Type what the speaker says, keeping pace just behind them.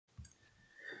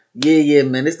Yeah,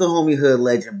 man. It's the homie Hood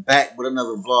Legend back with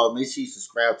another vlog. Make sure you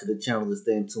subscribe to the channel to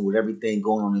stay in tune with everything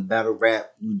going on in battle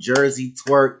rap. New Jerzey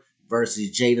Twork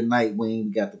versus Jey The Nitewing.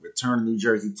 We got the return of New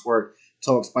Jerzey Twork.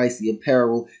 Talk Spicy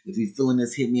Apparel. If you're feeling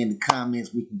this, hit me in the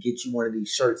comments. We can get you one of these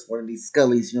shirts, one of these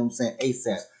scullies, you know what I'm saying,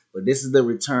 ASAP. But this is the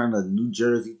return of New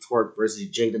Jerzey Twork versus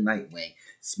Jey The Nitewing.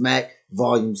 Smack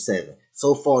Volume 7.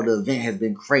 So far, the event has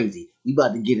been crazy. We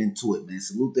about to get into it, man.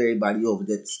 Salute to everybody over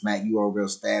there. Smack URL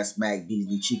Staff, Smack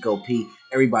Beasley, Chico P.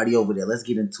 Everybody over there. Let's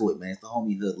get into it, man. It's the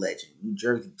homie Hood Legend. New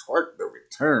Jerzey Twork, the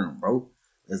return, bro.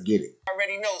 Let's get it.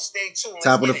 Already know. Stay tuned.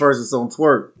 Top of the first is on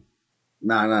Twork.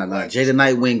 Nah. Jey The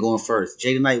Nitewing going first.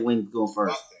 Jey The Nitewing going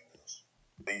first.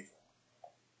 There's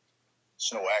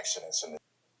no accidents in it.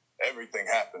 Everything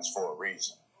happens for a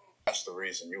reason. That's the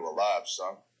reason you alive,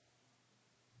 son.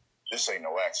 This ain't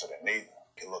no accident neither.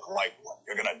 You look like one.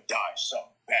 You're gonna die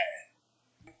something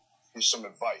bad. Here's some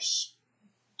advice.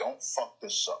 Don't fuck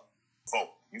this up. Vote.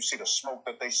 You see the smoke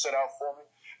that they set out for me?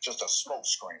 Just a smoke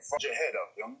screen. Fuck your head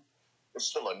up, young. It's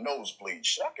still a nosebleed.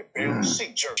 Shit, I could barely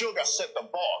see Jerzey. Sugar set the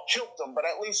bar, killed him, but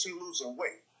at least he losing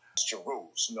weight. It's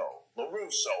Jerusalem, no.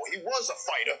 LaRusso, he was a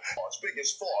fighter. Oh, it's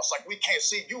biggest force, like we can't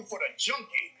see you for the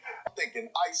junkie. I'm thinking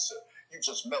Isa, you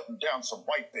just melting down some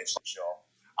white bitch, y'all.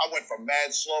 I went from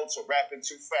mad slow to rapping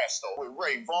too fast, though. With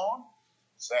Ray Vaughn,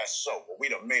 that's so, but we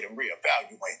done made him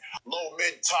reevaluate. Low,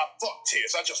 mid, top, fuck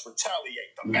tiers. I just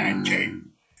retaliate. The man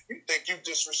came. You think you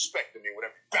disrespected me with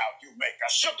every bout you make. I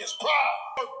shook his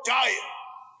pride. Dying.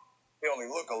 He only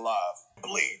look alive.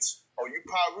 Bleeds. Oh, you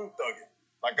Pyru thugging.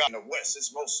 Like out in the West, it's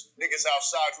most niggas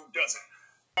outside who doesn't.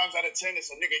 Times out of 10,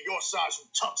 it's a nigga your size who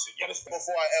tucks it. Yeah, this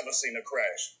before I ever seen a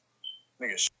crash.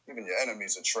 Nigga, even your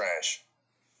enemies are trash.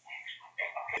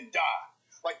 And die.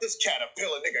 Like this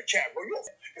caterpillar, nigga, cat, bro.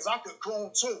 Cause I could coon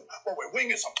too. But with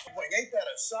wing is a wing. Ain't that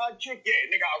a sidekick? Yeah,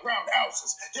 nigga, around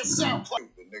houses. Just sound like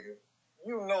stupid, nigga.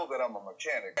 You know that I'm a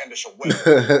mechanic. And it's a weapon.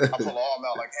 I pull an arm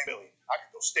out like, hey, Billy, I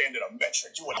could go stand at a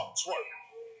metric. You ain't twerk.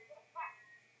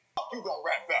 You gonna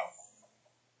rap out.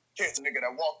 Kids, a nigga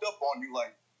that walked up on you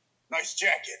like, nice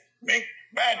jacket. Mink,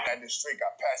 mad at this streak. I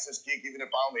passed this geek even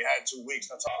if I only had 2 weeks.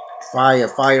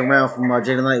 Fire round from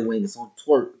Jey The Nitewing. It's on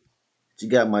Twork. What you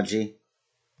got, my G?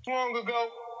 Long ago,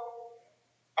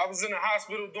 I was in the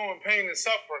hospital doing pain and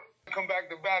suffering. Come back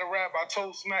to battle rap. I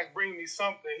told Smack, bring me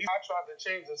something. I tried to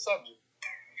change the subject.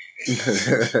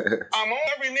 I'm on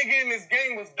every nigga in this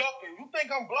game was ducking. You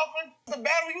think I'm bluffing? The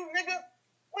battle, you nigga?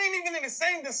 We ain't even in the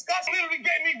same discussion. Literally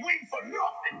gave me wing for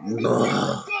nothing.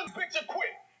 Good picture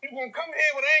quick. You gonna come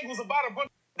here with angles about a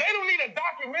bunch. They don't need a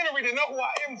documentary to know who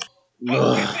I am.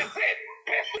 This is it.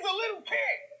 This is a little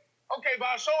kid. Okay,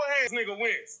 by a show of hands, nigga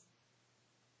wins.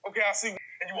 Okay, I see.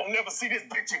 And you won't never see this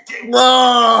bitch again.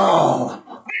 Oh.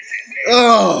 This is it.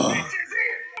 Oh. This is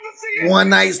it. Never see it. One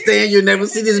night stand, you'll never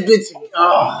see this bitch.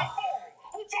 Oh.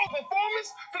 Who told performance?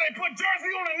 So they put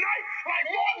Jerzey on the night like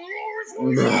Martin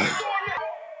Lewis.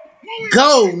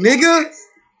 Go, nigga.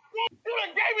 You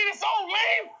done gave me this old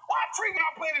lame. Why treat me? I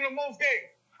played in the most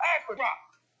games. Ask for drop.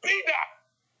 B-Dot.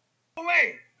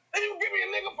 Lame. Then you give me a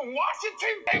nigga from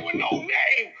Washington? They with no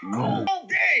name. No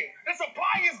game. The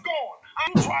supply is gone.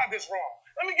 I tried this wrong.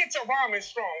 Let me get your rhyming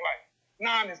strong. Like,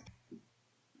 9 is.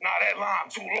 Nah, that line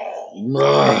too long.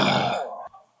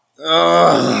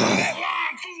 That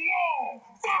line too long.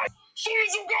 5. Soon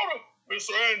as you go to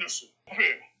Mr. Anderson,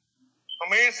 I'm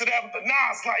gonna answer that with the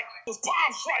Nas like it was palm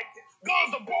striking.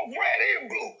 Guns are both red and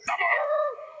blue.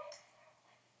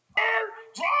 I'm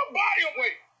drive by him.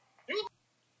 Wait, you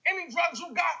any drugs you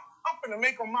got? I'm finna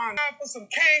make a mine. For some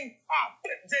cane, I'll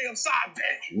flip Jay upside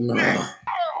down. Man,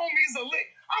 our homies are lit.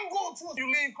 I'm going to you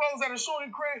leave clothes at a shorty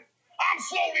crib. I'm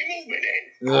slowly moving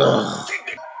in.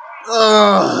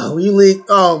 When you leak,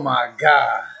 oh my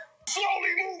God.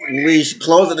 Slowly moving in. Leash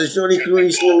closer to shorty crew.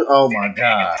 Oh my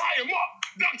God. Tie him up.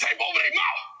 Duct tape over their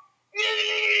mouth.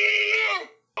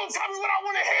 Don't tell me what I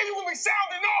want to hear. You will be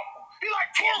sounding awful. He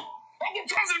like Twork. Uncle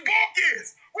Cousin Bark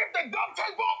is. Rip the duct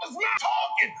tape off his mouth.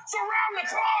 Talking. Surround the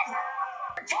closet.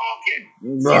 Talking.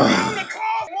 Surround the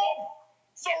closet.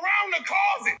 Surround the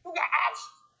closet. You got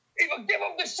options. Either give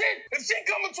up the shit. If shit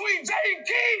come between Jay and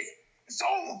Keys, it's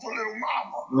over for little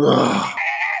mama.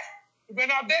 You been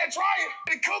out there trying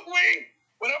to cook wing.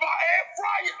 Whenever I air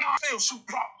fry it, nah, still shoot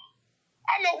pop.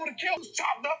 I know who the killer's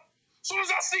chopped up. Soon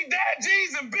as I see Dad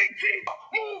G's and Big Keys,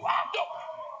 move out the.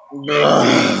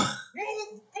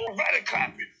 Move, better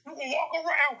clap it. You can walk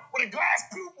around with a glass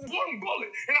pupil, 1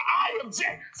 bullet, and an eye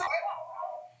object. So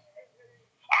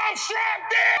I'm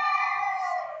strapped in.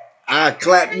 I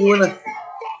clap you in a. Fuck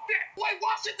that. Wait,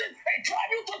 Washington, and clap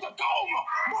you to the coma.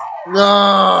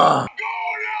 No.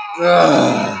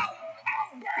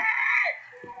 I'm back.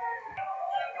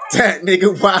 That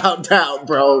nigga wild out,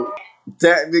 bro.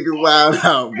 That nigga wild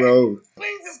out, bro.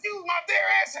 Please excuse my dear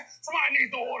ass. Somebody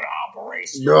needs to order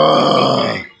operation. No.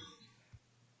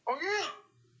 Oh, yeah?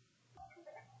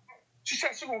 She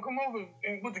said she gonna come over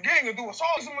and with the gang and do us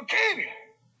all some mechanic.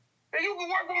 And you can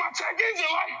work with my check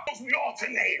engine light. We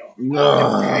alternator.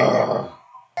 No.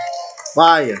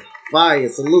 Fire. Fire.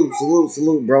 Salute, salute,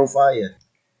 salute, bro. Fire.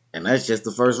 And that's just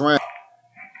the first round.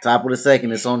 Top of the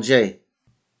second, it's on Jey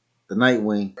The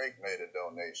Nitewing. Drake made a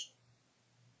donation.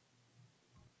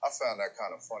 I found that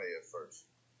kind of funny at first.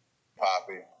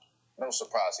 Poppy, no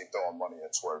surprise he throwing money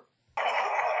at Twork.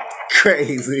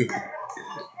 Crazy.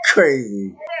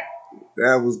 Crazy.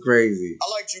 That was crazy. I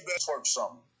liked you better Twork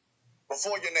something.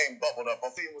 Before your name bubbled up, I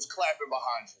think it was clapping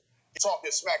behind you. You talking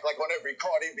smack like on every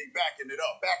card, he'd be backing it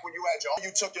up. Back when you had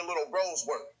you took your little bros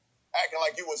work, acting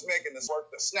like you was making this work,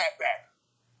 the snapback.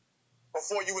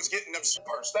 Before you was getting them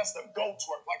spurs, that's the GOAT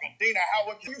Twork, like a Dina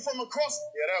Howard. You from across?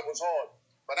 Yeah, that was hard.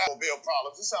 But that will be a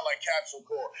problem. It sound like Capsule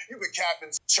Core. You been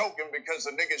capping, choking because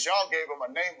the niggas y'all gave them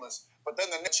are nameless. But then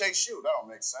the niggas chase you. That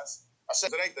don't make sense. I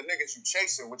said it ain't the niggas you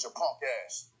chasing with your punk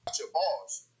ass. Not your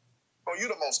bars. Bro, you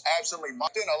the most absently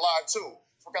then alive too.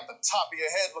 Forgot the top of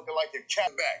your head looking like your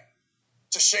cat back.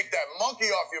 To shake that monkey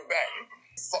off your back.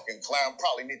 Fucking clown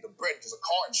probably need the bread because a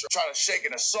car insurance trying to shake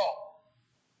an assault.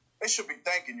 They should be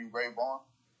thanking you, Rayvon.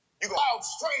 You go out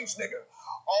strange nigga.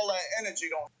 All that energy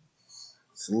don't.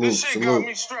 Salute, This shit salute. got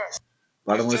me stressed.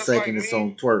 Bottom of the second, it's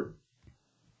on Twork.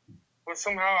 But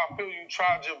somehow I feel you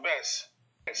tried your best.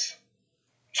 It's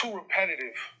too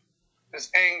repetitive.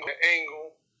 This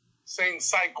angle, same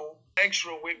cycle,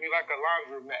 extra with me like a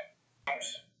laundromat.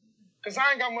 Cause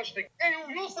I ain't got much to. And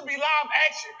you used to be live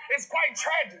action. It's quite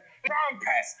tragic. Time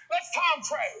pass. Let's time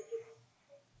travel.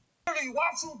 Literally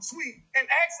watch you tweet and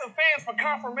ask the fans for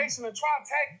confirmation and try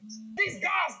tactics. These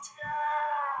guys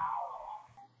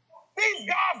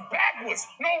backwards.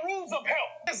 No rules of hell.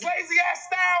 This lazy ass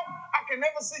style, I can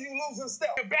never see you losing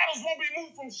stealth. The battles won't be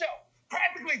moved from shelf.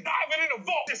 Practically diving in a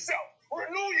vault yourself.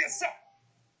 Renew yourself.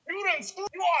 You are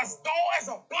as dull as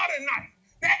a butter knife.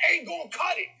 That ain't gonna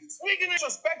cut it. Speaking of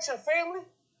respect your family,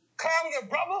 clown your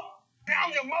brother,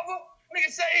 down your mother.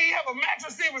 Nigga say he have a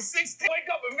mattress there with 16. Wake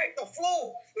up and make the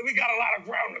floor. And we got a lot of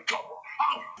ground to cover.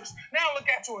 Now look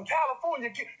at you in California,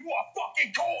 kid. You are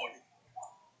fucking corny.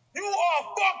 You are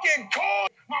fucking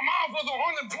corny. My mom was on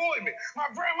unemployment. My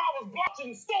grandma was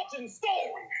blotching, stalking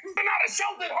story. You been out of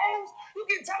sheltered homes. You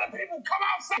keep telling people come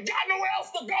outside. Got nowhere else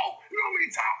to go. You know how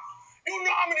many times? You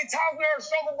know how many times we heard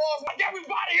struggle balls like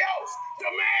everybody else?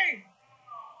 Jermaine,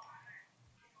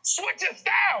 switch your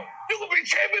style. You could be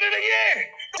champion of the year.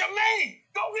 Jermaine,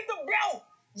 go get the belt.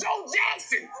 Joe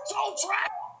Jackson, so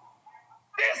tragic.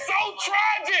 It's so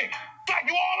tragic. Like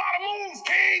you all out of moves,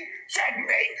 King.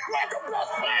 Checkmate. Like the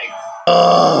best place.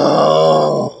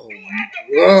 Oh. You at the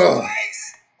best place.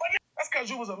 That's because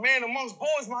you was a man amongst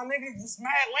boys, my nigga. You just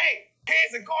mad lame.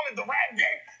 Kids and call it the rap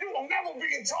game. You will never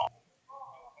be in charge.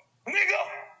 Nigga,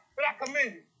 but I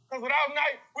commend you. Because without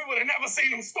Night, we would have never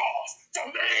seen them stars.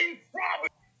 Jermaine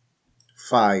Robinson.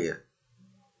 Fire.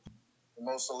 The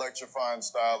most electrifying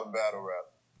style in battle rap.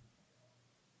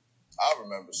 I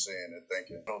remember seeing it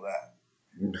thinking, know that.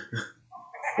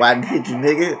 Why did you,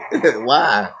 nigga?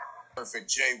 Why? Perfect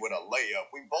Jey with a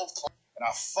layup. We both and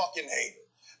I fucking hate it.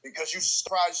 Because you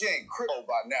surprised you ain't crypto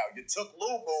by now. You took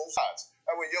Lubu's shots.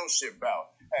 That was your shit bout.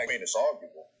 I mean, it's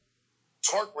arguable.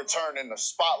 Twork returned in the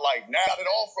spotlight now. Got it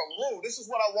all from Lou. This is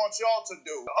what I want y'all to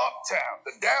do. The uptown,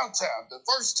 the downtown, the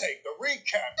first take, the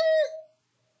recap.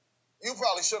 You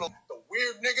probably should have. The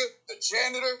weird nigga, the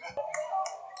janitor.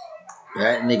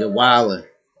 That nigga wildin'.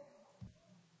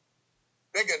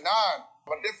 Bigger 9,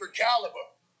 of a different caliber.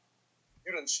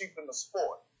 You done cheapen the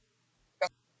sport.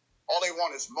 All they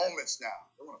want is moments now.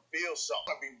 They want to feel something.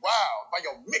 They want to be wild by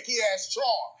your Mickey-ass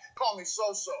charm. Call me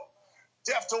so-so.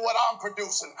 Deaf to what I'm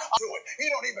producing. I do it. He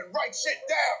don't even write shit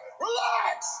down.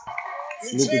 Relax.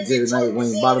 Look at Jey The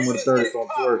Nitewing. Bottom of the third, it's on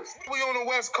Twork. We on the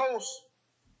West Coast.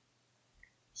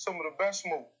 Some of the best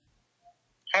moves.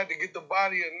 Had to get the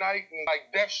body at night and like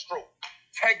Deathstroke.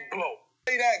 Tech blow.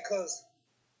 Say that because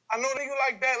I know nigga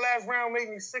like that last round made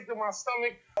me sick to my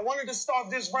stomach. I wanted to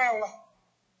start this round like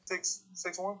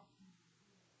 6-1.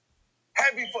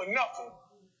 Heavy for nothing.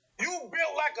 You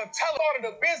built like a teller of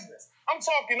the business. I'm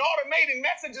talking automated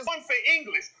messages, 1 for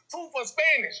English, 2 for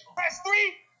Spanish. Press 3,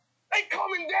 they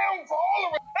coming down for all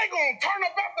of it. They gonna turn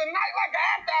up after night like an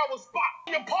after-hour spot.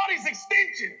 Your party's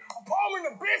extension, a palm in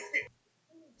the biscuit.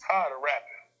 Tired of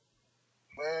rapping.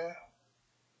 Man.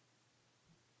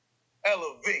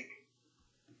 LV.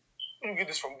 You get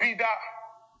this from B-Dot.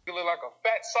 You look like a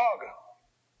fat saga.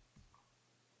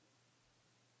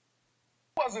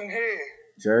 wasn't here.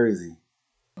 Jerzey.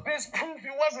 Bitch, proof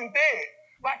you wasn't there.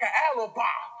 Like an alibi.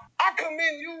 I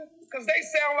commend you because they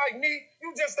sound like me.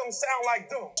 You just don't sound like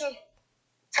them.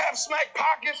 Tap smack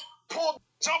pockets, pulled,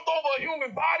 jumped over a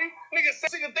human body. Niggas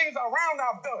see the things around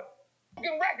I've done.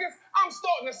 Fucking records, I'm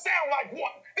starting to sound like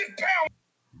one. This pound.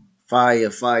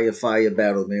 Fire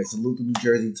battle, man. Salute to New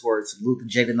Jerzey Twork. Salute to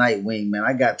Jey The Nitewing, man.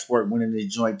 I got Twork winning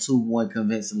this joint 2-1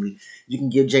 convincingly. You can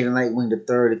give Jey The Nitewing the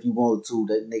third if you want to.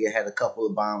 That nigga had a couple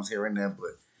of bombs here and there,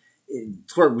 but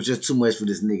Twork was just too much for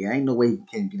this nigga. Ain't no way he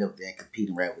can get up there and compete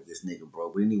and rap with this nigga,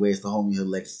 bro. But anyway, it's the homie here.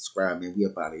 Like, subscribe, man. We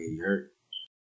up out of here. You heard?